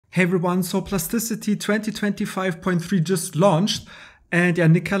Hey everyone, so Plasticity 2025.3 just launched, and yeah,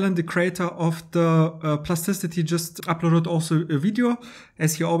 Nikita, the creator of the Plasticity, just uploaded also a video,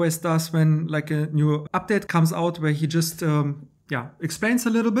 as he always does when like a new update comes out, where he just explains a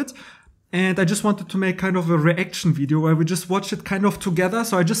little bit. And I just wanted to make kind of a reaction video where we just watch it kind of together.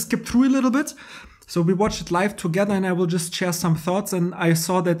 So I just skipped through a little bit. So we watched it live together, and I will just share some thoughts. And I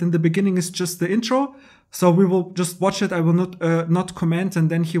saw that in the beginning is just the intro. So we will just watch it. I will not comment, and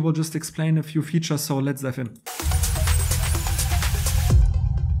then he will just explain a few features. So let's dive in.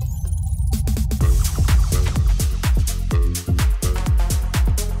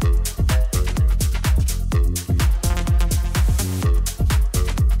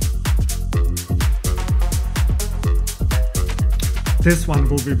 This one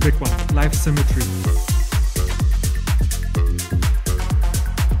will be a big one, live symmetry.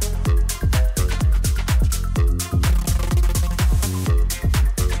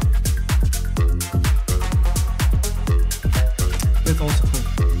 That's also cool.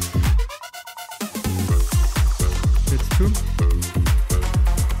 That's two.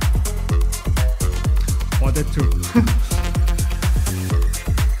 Or that too.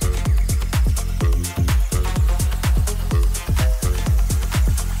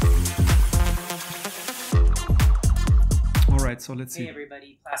 So let's see. Hey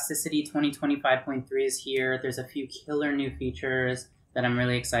everybody, Plasticity 2025.3 is here. There's a few killer new features that I'm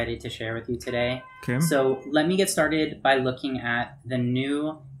really excited to share with you today. Okay. So let me get started by looking at the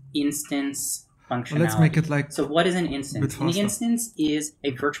new instance functionality. Well, let's make it like. So what is an instance? An instance is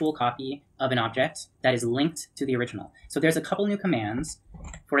a virtual copy of an object that is linked to the original. So there's a couple new commands.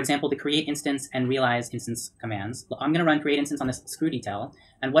 For example, the create instance and realize instance commands. I'm going to run create instance on this screw detail.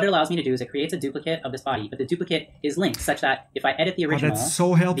 And what it allows me to do is it creates a duplicate of this body, but the duplicate is linked such that if I edit the original, that's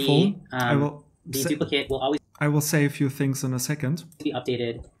so helpful. The duplicate will always. I will say a few things in a second. Be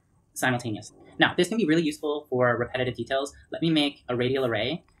updated simultaneously. Now, this can be really useful for repetitive details. Let me make a radial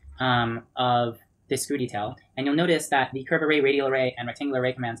array of this screw detail, and you'll notice that the curve array, radial array, and rectangular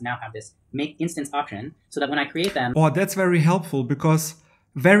array commands now have this make instance option, so that when I create them. Oh, that's very helpful, because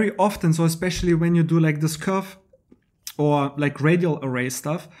very often, so especially when you do like this curve or like radial array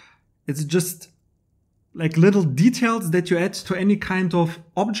stuff, it's just like little details that you add to any kind of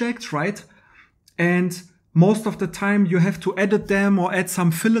object, right? And most of the time you have to edit them or add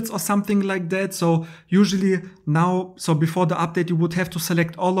some fillets or something like that. So usually now, so before the update, you would have to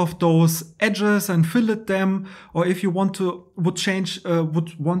select all of those edges and fillet them. Or if you want to,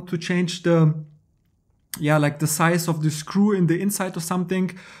 would want to change the, like the size of the screw in the inside or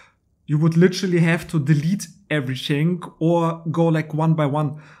something, you would literally have to delete everything or go like one by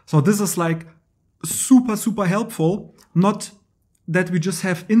one. So this is like super, super helpful. Not that we just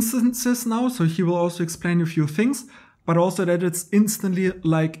have instances now, so he will also explain a few things, but also that it's instantly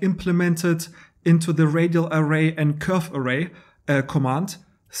like implemented into the radial array and curve array command.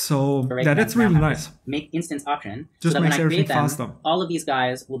 So yeah, that's really nice. Make instance option, just so that makes when I everything create them, faster. All of these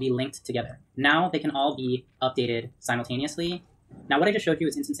guys will be linked together. Now they can all be updated simultaneously. Now what I just showed you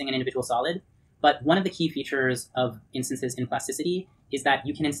is instancing an individual solid, but one of the key features of instances in Plasticity is that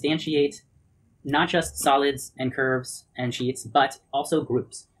you can instantiate not just solids and curves and sheets, but also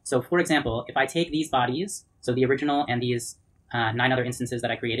groups. So for example, if I take these bodies, so the original and these 9 other instances that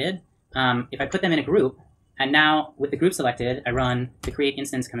I created, if I put them in a group, and now with the group selected, I run the create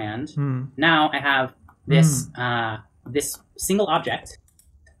instance command. Now I have this this single object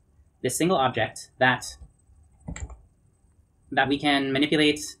that we can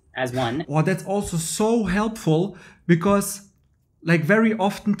manipulate as one. Oh, that's also so helpful, because like very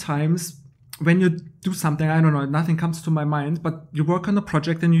oftentimes when you do something, I don't know, nothing comes to my mind, but you work on a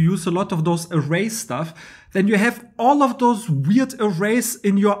project and you use a lot of those array stuff, then you have all of those weird arrays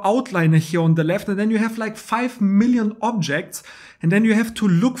in your outliner here on the left, and then you have like 5 million objects, and then you have to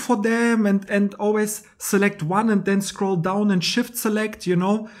look for them and always select one and then scroll down and shift select, you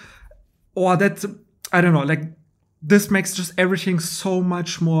know? Or that, I don't know, like this makes just everything so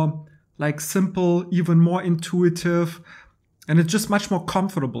much more like simple, even more intuitive. And it's just much more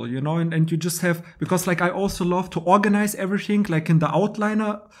comfortable, you know, and you just have, because like I also love to organize everything, like in the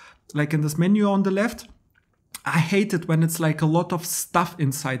outliner, like in this menu on the left. I hate it when it's like a lot of stuff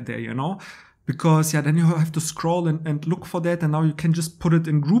inside there, you know, because then you have to scroll and look for that. And now you can just put it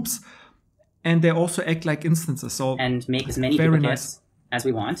in groups, and they also act like instances. So and make as many duplicates as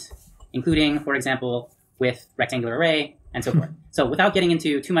we want, including, for example, with rectangular array and so forth. So without getting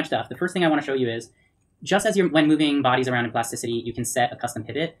into too much stuff, the first thing I want to show you is, just as when moving bodies around in Plasticity, you can set a custom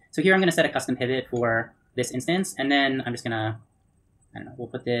pivot. So here I'm going to set a custom pivot for this instance, and then I'm just going to, I don't know, we'll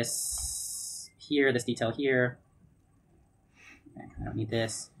put this here, this detail here. Okay, I don't need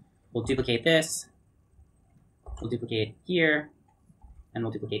this. we'll duplicate this, we'll duplicate here, and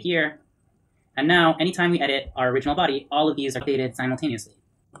we'll duplicate here. And now, anytime we edit our original body, all of these are updated simultaneously.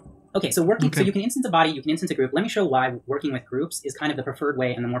 Okay, so so you can instance a body, you can instance a group. Let me show why working with groups is kind of the preferred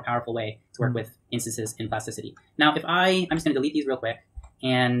way and the more powerful way to work with instances in Plasticity. Now, if I'm just going to delete these real quick,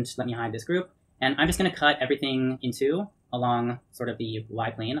 and let me hide this group, and I'm just going to cut everything in two along sort of the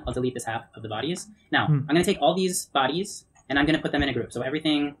Y plane. I'll delete this half of the bodies. Now, I'm going to take all these bodies, and I'm going to put them in a group. So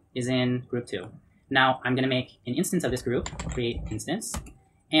everything is in group 2. Now, I'm going to make an instance of this group, create instance.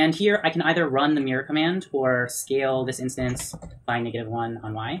 And here I can either run the mirror command or scale this instance by -1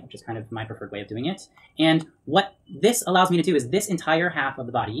 on Y, which is kind of my preferred way of doing it. And what this allows me to do is this entire half of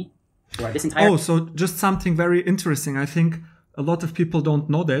the body, or this entire... Oh, so just something very interesting. I think a lot of people don't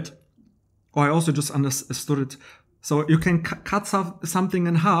know that, or I also just understood it. So you can cut something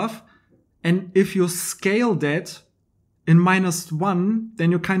in half, and if you scale that in -1,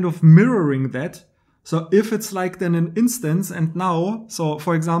 then you're kind of mirroring that. So if it's like then an instance, and now, so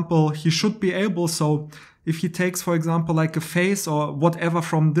for example, he should be able, so if he takes, for example, like a face or whatever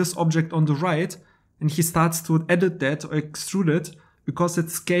from this object on the right, and he starts to edit that or extrude it, because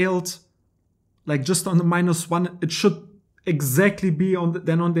it's scaled like just on the -1, it should exactly be on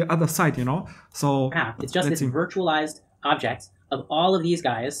then on the other side, you know? So it's just this virtualized object of all of these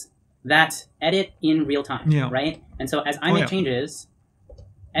guys that edit in real time, right? And so as I make changes,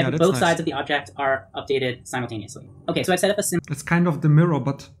 both sides of the object are updated simultaneously. Okay, so I've set up a it's kind of the mirror,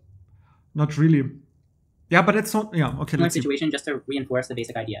 but not really. Yeah, but it's not, okay. Let's situation just to reinforce the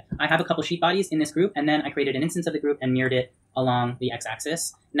basic idea. I have a couple sheet bodies in this group, and then I created an instance of the group and mirrored it along the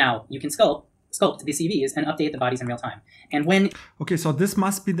x-axis. Now, you can sculpt the CVs and update the bodies in real time. And when... Okay, so this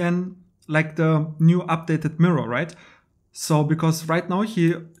must be then like the new updated mirror, right? So, because right now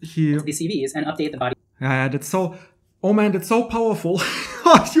he the CVs and update the body. Yeah, that's so... Oh man, that's so powerful.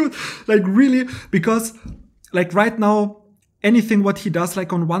 Dude, like really, because like right now, anything what he does,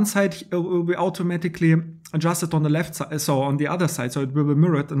 like on one side, will be automatically adjusted on the left side, so on the other side, so it will be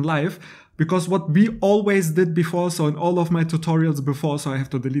mirrored in live. Because what we always did before, so in all of my tutorials before, so I have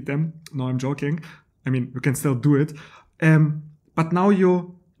to delete them. No, I'm joking. I mean, you can still do it. But now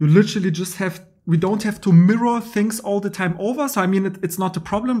you literally just we don't have to mirror things all the time over. So I mean, it's not a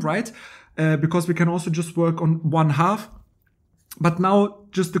problem, right? Because we can also just work on one half. But now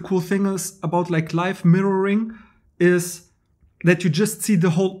just the cool thing is about like live mirroring is that you just see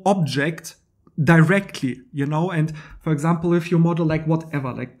the whole object directly, you know? And for example, if you model like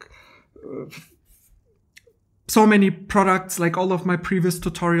whatever, like so many products, like all of my previous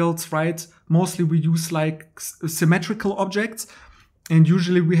tutorials, right? Mostly we use like symmetrical objects, and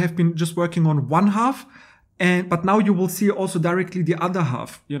usually we have been just working on one half. But now you will see also directly the other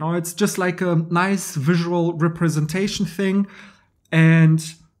half. You know, it's just like a nice visual representation thing. And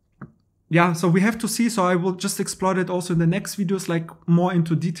yeah, so we have to see. So I will just explore it also in the next videos, like more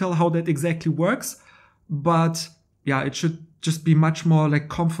into detail how that exactly works. But yeah, it should just be much more like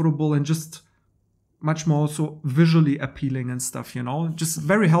comfortable and just much more also visually appealing and stuff, you know, just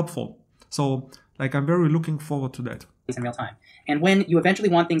very helpful. So like, I'm very looking forward to that. In real time. And when you eventually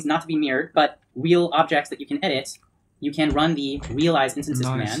want things not to be mirrored, but real objects that you can edit, you can run the realize instances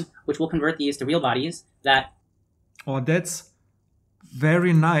command, which will convert these to real bodies that... Oh, that's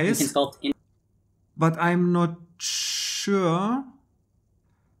very nice. You can sculpt in. But I'm not sure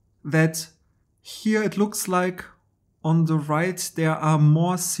that here it looks like on the right there are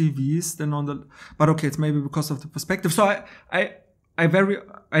more CVs than on the... But okay, it's maybe because of the perspective. So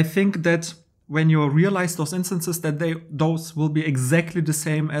I think that when you realize those instances, that those will be exactly the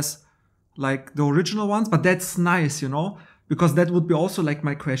same as like the original ones. But that's nice, you know, because that would be also like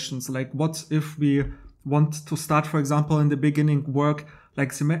my questions. Like, what if we want to start, for example, in the beginning work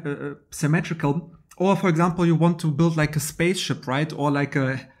like symmetrical, or for example, you want to build like a spaceship, right? Or like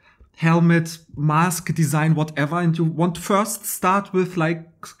a helmet, mask design, whatever. And you want to first start with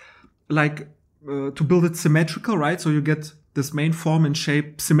to build it symmetrical, right? So you get this main form and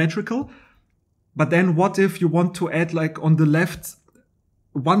shape symmetrical. But then what if you want to add like on the left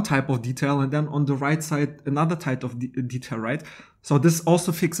one type of detail and then on the right side another type of detail, right? So this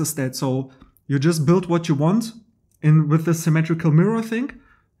also fixes that. So you just build what you want with the symmetrical mirror thing.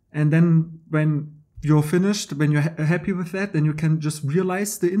 And then when you're finished, when you're happy with that, then you can just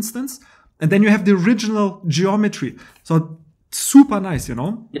realize the instance. And then you have the original geometry. So super nice, you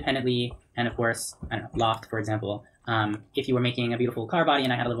know? Independently, and of course, I don't know, loft, for example. If you were making a beautiful car body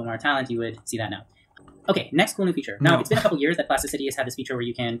and I had a little bit more talent, you would see that now. Okay, next cool new feature. Now, it's been a couple years that Plasticity has had this feature where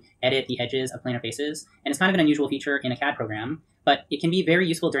you can edit the edges of planar faces, and it's kind of an unusual feature in a CAD program, but it can be very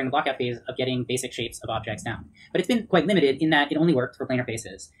useful during the blockout phase of getting basic shapes of objects down. But it's been quite limited in that it only worked for planar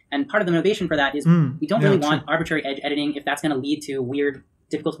faces. And part of the motivation for that is we don't really want arbitrary edge editing if that's going to lead to weird,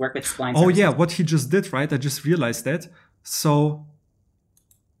 difficult to work with spline surfaces. Oh yeah, what he just did, right? I just realized that. So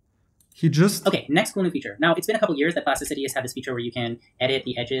he just... Okay, next cool new feature. Now, it's been a couple years that Plasticity has had this feature where you can edit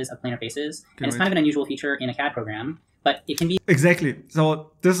the edges of planar faces, and it's kind of an unusual feature in a CAD program, but it can be... Exactly.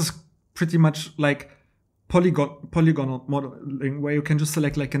 So this is pretty much like polygonal modeling, where you can just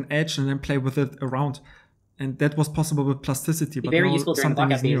select like an edge and then play with it around. And that was possible with Plasticity. But very useful during the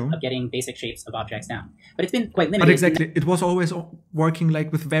blockout phase of getting basic shapes of objects down. But it's been quite limited. But exactly, it was always working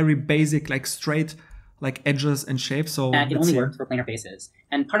like with very basic, like straight, like edges and shapes. So it only worked for planar faces.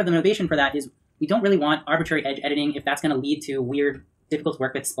 And part of the motivation for that is we don't really want arbitrary edge editing if that's going to lead to weird, difficult to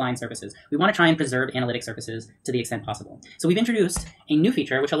work with spline surfaces. We want to try and preserve analytic surfaces to the extent possible. So we've introduced a new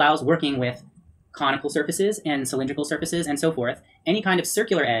feature which allows working with conical surfaces and cylindrical surfaces and so forth. Any kind of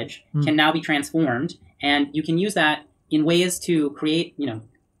circular edge can now be transformed, and you can use that in ways to create,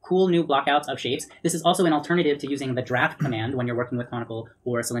 cool new blockouts of shapes. This is also an alternative to using the draft command when you're working with conical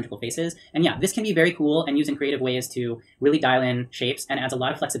or cylindrical faces. And yeah, this can be very cool and used in creative ways to really dial in shapes, and adds a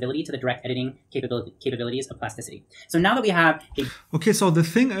lot of flexibility to the direct editing capabilities of Plasticity. So now that we have Okay, so the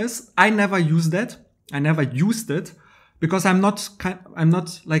thing is, I never used that. I never used it because I'm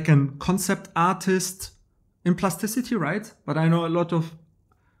not like a concept artist in Plasticity, right? But I know a lot of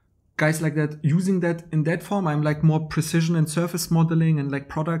guys like that using that in that form. I'm like more precision and surface modeling and like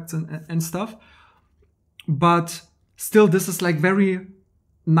products and stuff. But still, this is like very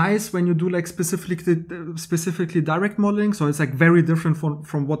nice when you do like specifically direct modeling. So it's like very different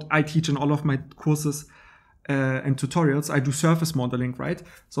from what I teach in all of my courses and tutorials. I do surface modeling, right?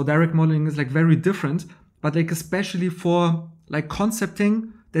 So direct modeling is like very different, but like especially for like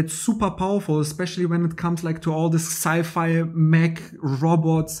concepting, that's super powerful, especially when it comes like to all this sci-fi mech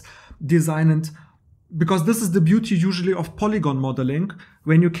robots design. And because this is the beauty usually of polygon modeling,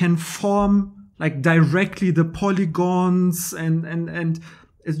 when you can form like directly the polygons and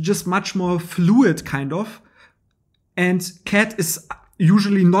it's just much more fluid kind of. And CAD is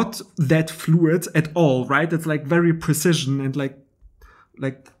usually not that fluid at all, right? It's like very precision and like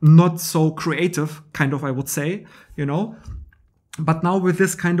not so creative kind of, I would say, But now with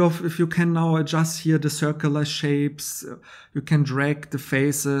this kind of, if you can now adjust here the circular shapes, you can drag the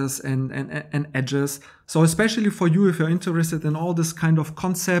faces and edges. So especially for you, if you're interested in all this kind of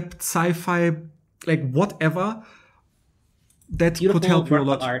concept, sci-fi, like whatever, that could help you a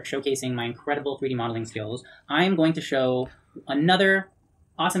lot. Beautiful art showcasing my incredible 3D modeling skills. I'm going to show another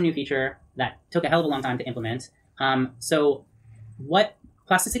awesome new feature that took a hell of a long time to implement. So what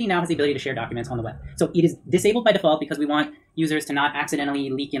Plasticity now has the ability to share documents on the web. So it is disabled by default because we want users to not accidentally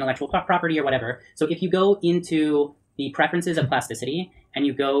leak intellectual property or whatever. So if you go into the preferences of Plasticity and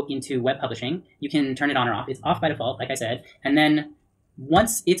you go into web publishing, you can turn it on or off. It's off by default, like I said. And then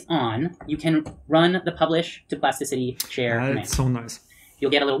once it's on, you can run the publish to Plasticity share command. That's so nice.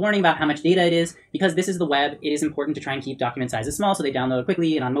 You'll get a little warning about how much data it is. Because this is the web, it is important to try and keep document sizes small so they download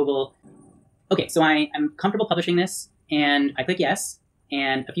quickly and on mobile. Okay, so I am comfortable publishing this, and I click yes.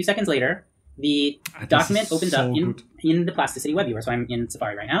 And a few seconds later, the document opens up in the Plasticity web viewer. So I'm in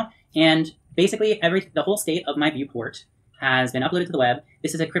Safari right now. And basically the whole state of my viewport has been uploaded to the web.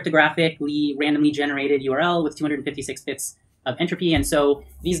 This is a cryptographically randomly generated URL with 256 bits of entropy. And so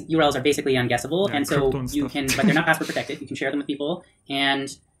these URLs are basically unguessable. Yeah, and so you can, but they're not password protected. You can share them with people,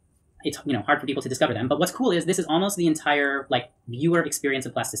 and it's hard for people to discover them. But what's cool is this is almost the entire viewer experience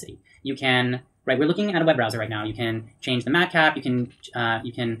of Plasticity. You can, we're looking at a web browser right now. You can change the matte cap. You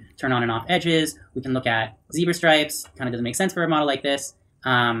can turn on and off edges. We can look at zebra stripes. Kind of doesn't make sense for a model like this.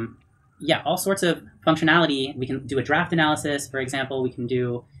 All sorts of functionality. We can do a draft analysis, for example. We can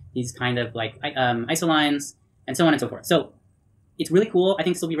do these kind of isolines and so on and so forth. So it's really cool. I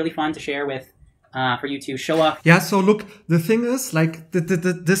think this will be really fun to share with. For you to show off. Yeah, so look, the thing is,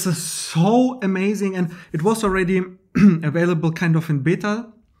 this is so amazing, and it was already available kind of in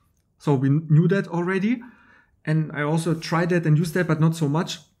beta, so we knew that already, and I also tried that and used that, but not so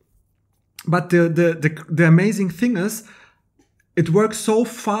much. But the amazing thing is, it works so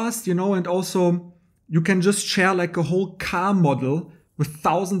fast, and also you can just share like a whole car model with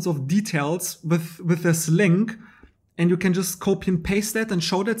thousands of details with this link, and you can just copy and paste that and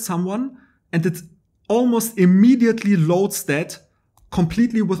show that someone. And it almost immediately loads that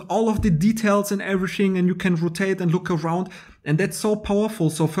completely with all of the details and everything, and you can rotate and look around. And that's so powerful.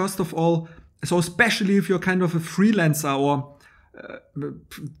 So first of all, so especially if you're kind of a freelancer or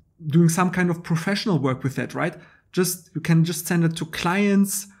doing some kind of professional work with that, right? You can just send it to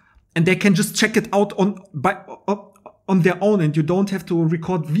clients and they can just check it out on their own, and you don't have to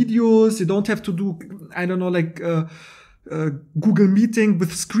record videos. You don't have to do, I don't know, like, Google Meeting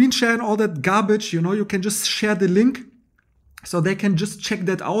with screen share and all that garbage. You know, you can just share the link so they can just check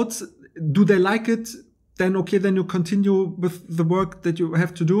that out. Do they like it? Then okay, then you continue with the work that you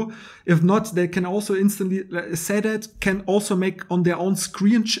have to do. If not, they can also instantly say that, can also make on their own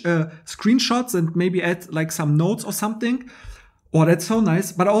screenshots and maybe add like some notes or something. Oh, that's so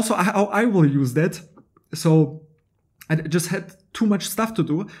nice. But also how I will use that. So I just had too much stuff to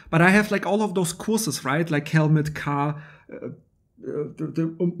do, but I have like all of those courses, right? Like helmet, car,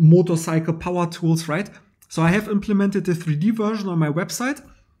 the motorcycle, power tools, right? So I have implemented the 3D version on my website,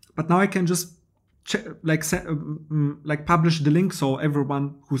 but now I can just publish the link, so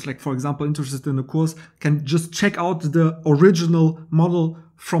everyone who's like, for example, interested in the course can just check out the original model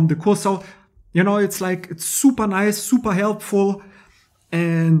from the course. So, you know, it's super nice, super helpful,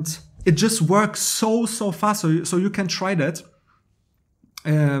 and it just works so fast. So you can try that.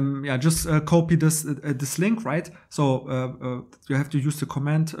 Just copy this link, right? So you have to use the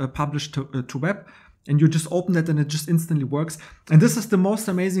command publish to web. And you just open it and it just instantly works. And this is the most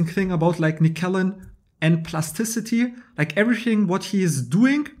amazing thing about like Nikita and Plasticity. Like everything what he is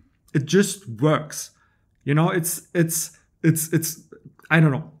doing, it just works. You know, it's I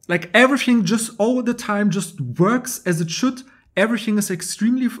don't know. Like everything just all the time just works as it should. Everything is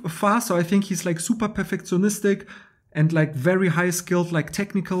extremely fast. So I think he's like super perfectionistic and like very high skilled, like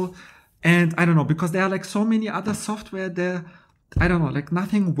technical. And I don't know, because there are like so many other software there. I don't know, like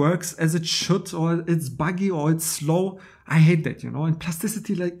nothing works as it should, or it's buggy, or it's slow. I hate that, you know. And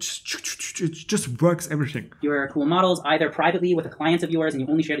Plasticity, like, it just works everything. Your cool models either privately with a client of yours and you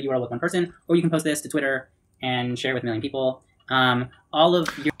only share the URL with one person, or you can post this to Twitter and share with a million people. All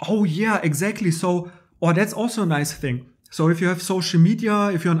of your... Oh, yeah, exactly. So, that's also a nice thing. So if you have social media,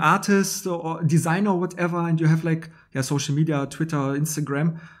 if you're an artist or designer or whatever, and you have like, social media, Twitter,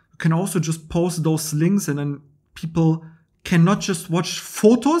 Instagram, you can also just post those links, and then people cannot just watch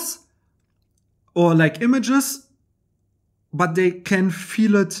photos or like images, but they can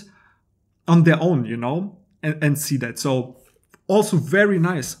feel it on their own, you know, and see that. So also very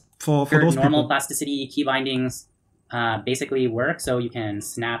nice for those normal people. Plasticity key bindings basically work. So you can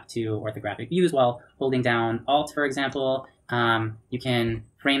snap to orthographic views while holding down Alt, for example. You can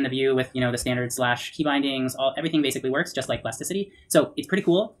frame the view with, you know, the standard / key bindings. Everything basically works just like Plasticity. So it's pretty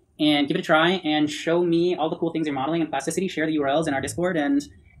cool. And give it a try and show me all the cool things you're modeling in Plasticity. Share the URLs in our Discord and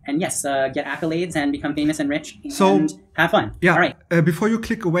yes, get accolades and become famous and rich and have fun. Yeah. All right. Before you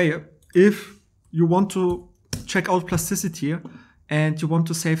click away, if you want to check out Plasticity and you want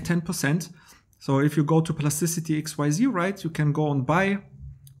to save 10%, so if you go to Plasticity XYZ, right, you can go on buy,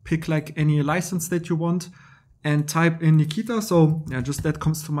 pick like any license that you want, and type in Nikita. So yeah, just that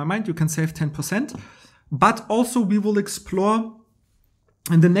comes to my mind. You can save 10%. But also we will explore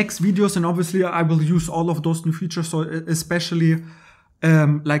in the next videos, and obviously I will use all of those new features, so especially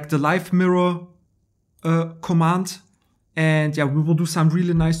like the live mirror command. And yeah, we will do some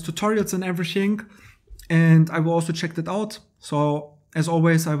really nice tutorials and everything, and I will also check that out. So as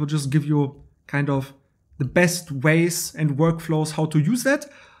always, I will just give you kind of the best ways and workflows how to use that.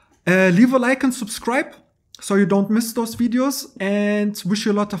 Leave a like and subscribe so you don't miss those videos, and wish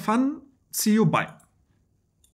you a lot of fun. See you, bye.